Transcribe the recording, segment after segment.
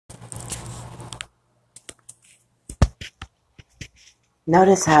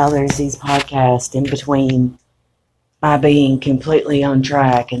notice how there's these podcasts in between my being completely on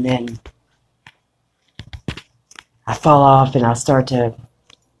track, and then I fall off and I start to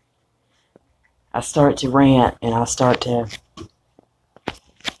rant, and I start to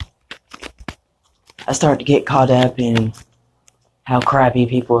get caught up in how crappy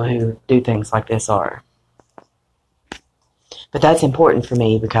people who do things like this are. But that's important for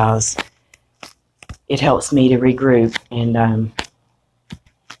me because it helps me to regroup, and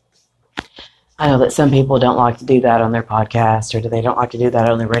I know that some people don't like to do that on their podcast, or they don't like to do that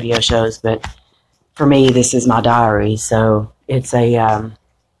on their radio shows, but for me, this is my diary, so it's a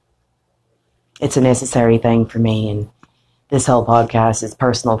necessary thing for me, and this whole podcast is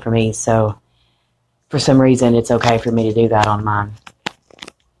personal for me, so for some reason, it's okay for me to do that on mine.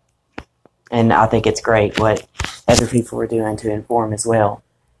 And I think it's great what other people are doing to inform as well.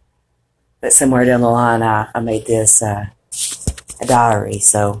 But somewhere down the line, I made this a diary,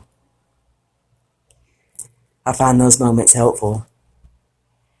 so I find those moments helpful.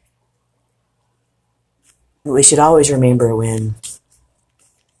 But we should always remember when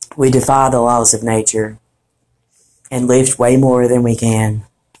we defy the laws of nature and lift way more than we can,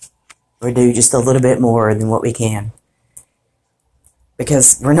 or do just a little bit more than what we can,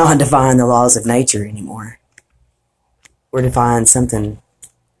 because we're not defying the laws of nature anymore. We're defying something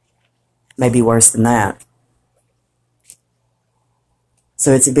maybe worse than that.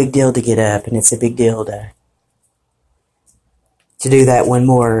 So it's a big deal to get up, and it's a big deal to do that one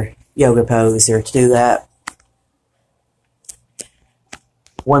more yoga pose, or to do that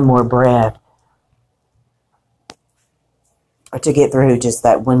one more breath, or to get through just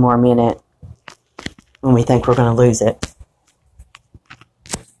that one more minute when we think we're going to lose it.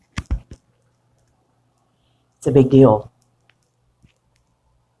 It's a big deal.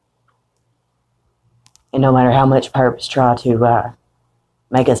 And no matter how much purpose try to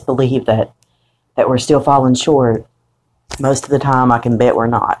make us believe that we're still falling short, most of the time I can bet we're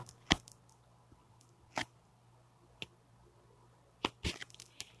not.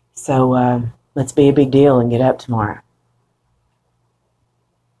 So let's be a big deal and get up tomorrow.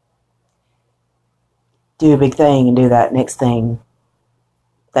 Do a big thing and do that next thing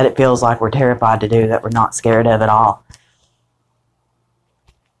that it feels like we're terrified to do, that we're not scared of at all.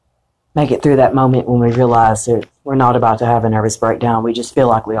 Make it through that moment when we realize that we're not about to have a nervous breakdown. We just feel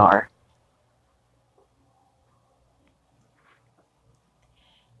like we are.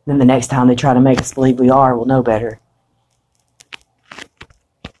 Then the next time they try to make us believe we are, we'll know better.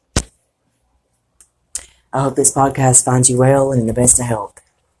 I hope this podcast finds you well and in the best of health.